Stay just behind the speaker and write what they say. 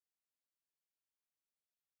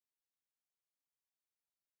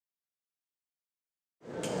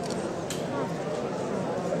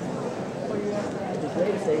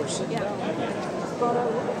sitting down.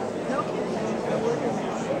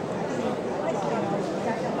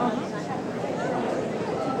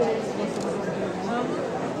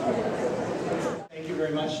 Thank you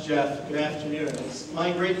very much, Jeff. Good afternoon. It's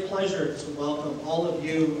my great pleasure to welcome all of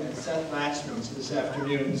you and Seth Waxman to this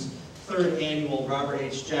afternoon's third annual Robert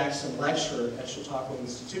H. Jackson Lecture at Chautauqua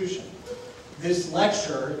Institution. This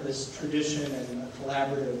lecture, this tradition and a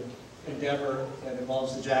collaborative endeavor that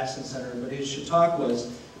involves the Jackson Center, but is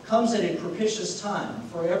Chautauqua's, comes at a propitious time,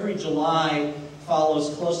 for every July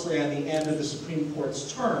follows closely on the end of the Supreme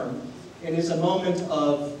Court's term and is a moment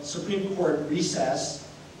of Supreme Court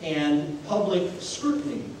recess and public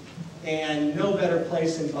scrutiny. And no better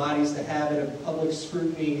place in bodies to have it of public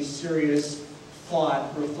scrutiny, serious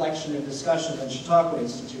thought, reflection, and discussion than Chautauqua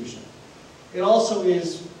Institution. It also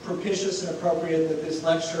is propitious and appropriate that this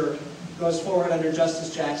lecture goes forward under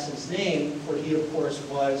Justice Jackson's name, for he, of course,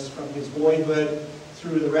 was, from his boyhood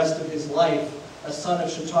through the rest of his life, a son of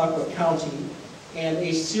Chautauqua County and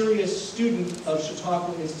a serious student of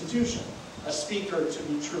Chautauqua Institution, a speaker, to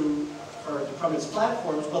be true, from its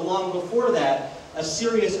platforms, but long before that, a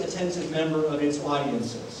serious, attentive member of its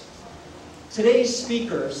audiences. Today's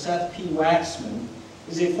speaker, Seth P. Waxman,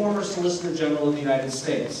 is a former Solicitor General of the United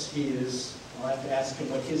States. He is, I'll have to ask him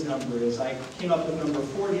what his number is. I came up with number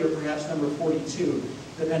 40 or perhaps number 42,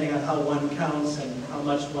 depending on how one counts and how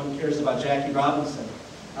much one cares about Jackie Robinson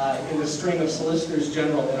in the string of Solicitors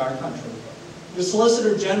General in our country. The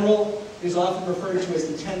Solicitor General is often referred to as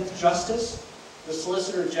the 10th Justice. The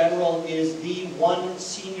Solicitor General is the one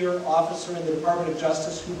senior officer in the Department of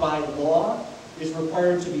Justice who, by law, is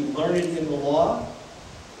required to be learned in the law.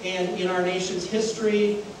 And in our nation's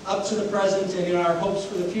history, up to the present, and in our hopes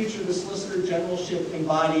for the future, the Solicitor Generalship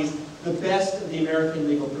embodies the best of the American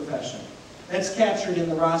legal profession. That's captured in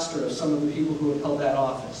the roster of some of the people who have held that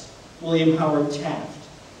office. William Howard Taft,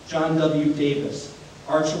 John W. Davis,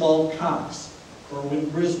 Archibald Cox, Erwin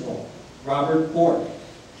Griswold, Robert Bork,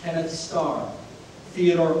 Kenneth Starr,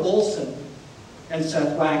 Theodore Olson, and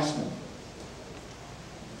Seth Waxman.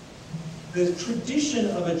 The tradition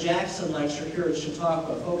of a Jackson lecture here at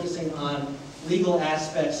Chautauqua, focusing on legal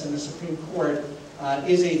aspects in the Supreme Court,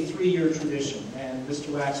 is a 3-year tradition, and Mr.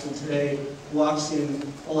 Waxman today walks in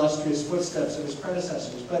illustrious footsteps of his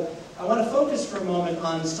predecessors. But I want to focus for a moment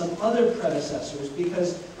on some other predecessors,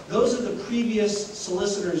 because those are the previous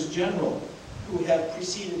Solicitors General who have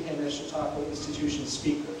preceded him as Chautauqua Institution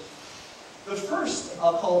speakers. The first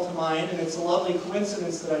I'll call to mind, and it's a lovely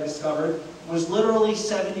coincidence that I discovered, was literally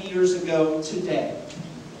 70 years ago today,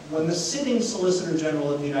 when the sitting Solicitor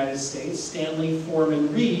General of the United States, Stanley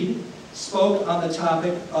Foreman Reed, spoke on the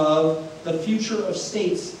topic of the future of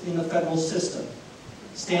states in the federal system.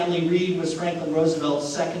 Stanley Reed was Franklin Roosevelt's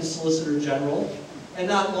second Solicitor General, and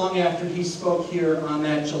not long after he spoke here on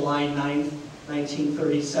that July 9th,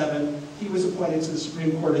 1937, he was appointed to the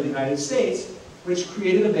Supreme Court of the United States, which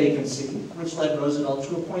created a vacancy, which led Roosevelt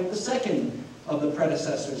to appoint the second of the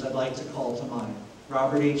predecessors I'd like to call to mind,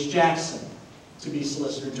 Robert H. Jackson, to be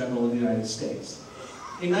Solicitor General of the United States.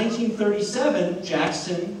 In 1937,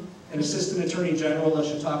 Jackson, an Assistant Attorney General, a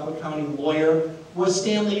Chautauqua County lawyer, was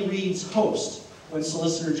Stanley Reed's host when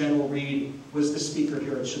Solicitor General Reed was the speaker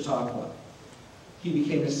here at Chautauqua. He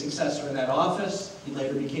became his successor in that office. He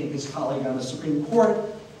later became his colleague on the Supreme Court.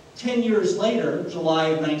 10 years later, July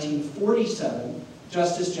of 1947,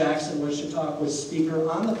 Justice Jackson was Chautauqua's speaker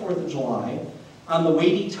on the 4th of July on the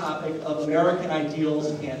weighty topic of American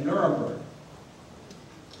ideals and Nuremberg.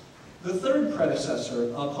 The third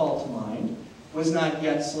predecessor I'll call to mind was not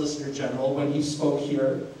yet Solicitor General when he spoke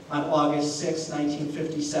here on August 6,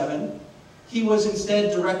 1957. He was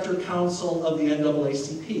instead Director Counsel of the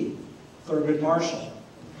NAACP, Thurgood Marshall.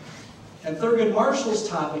 And Thurgood Marshall's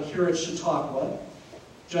topic here at Chautauqua,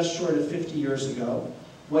 just short of 50 years ago,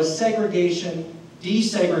 was segregation,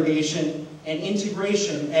 desegregation, and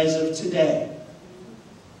integration as of today.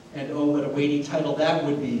 And oh, what a weighty title that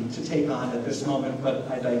would be to take on at this moment, but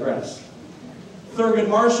I digress. Thurgood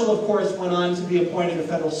Marshall, of course, went on to be appointed a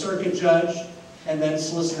federal circuit judge, and then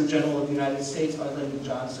Solicitor General of the United States by Lyndon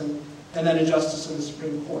Johnson, and then a justice of the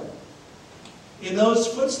Supreme Court. In those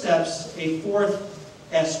footsteps, a fourth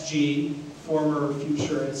SG, former,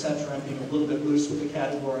 future, etc., I'm being a little bit loose with the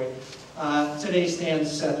category, today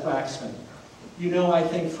stands Seth Waxman. You know, I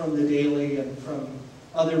think from the Daily and from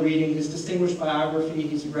other reading, his distinguished biography,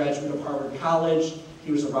 he's a graduate of Harvard College,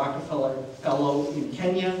 he was a Rockefeller Fellow in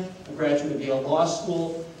Kenya, a graduate of Yale Law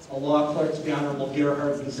School, a law clerk to the Honorable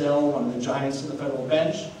Gerhard Wiesel, one of the giants of the federal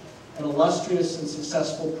bench, an illustrious and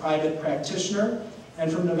successful private practitioner,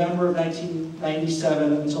 and from November of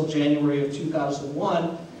 1997 until January of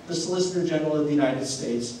 2001, the Solicitor General of the United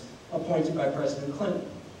States, appointed by President Clinton.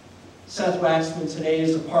 Seth Waxman today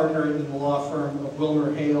is a partner in the law firm of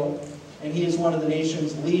Wilmer Hale, and he is one of the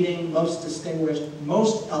nation's leading, most distinguished,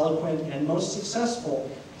 most eloquent, and most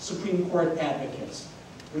successful Supreme Court advocates,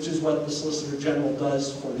 which is what the Solicitor General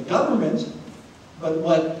does for the government, but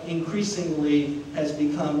what increasingly has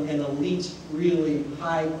become an elite, really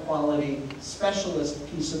high-quality, specialist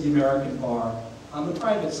piece of the American bar on the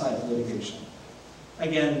private side of litigation.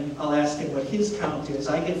 Again, I'll ask him what his count is.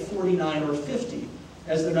 I get 49 or 50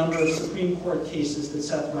 as the number of Supreme Court cases that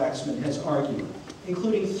Seth Waxman has argued,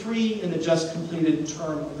 including 3 in the just completed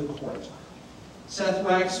term of the court. Seth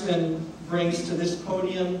Waxman brings to this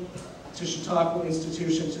podium, to Chautauqua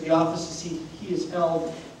Institution, to the offices he has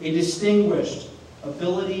held, a distinguished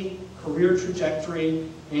ability, career trajectory,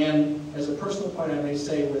 and, as a personal point I may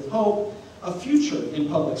say with hope, a future in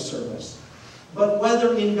public service. But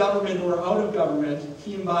whether in government or out of government,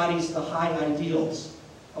 he embodies the high ideals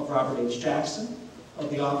of Robert H. Jackson, of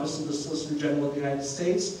the Office of the Solicitor General of the United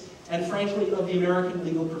States, and frankly, of the American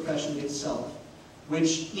legal profession itself,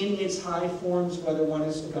 which in its high forms, whether one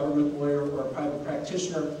is a government lawyer or a private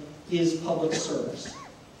practitioner, is public service.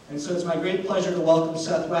 And so it's my great pleasure to welcome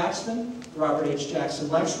Seth Waxman, the Robert H. Jackson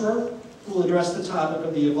Lecturer, who will address the topic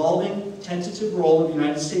of the evolving, tentative role of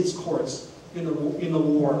United States courts in the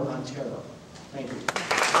war on terror. Thank you.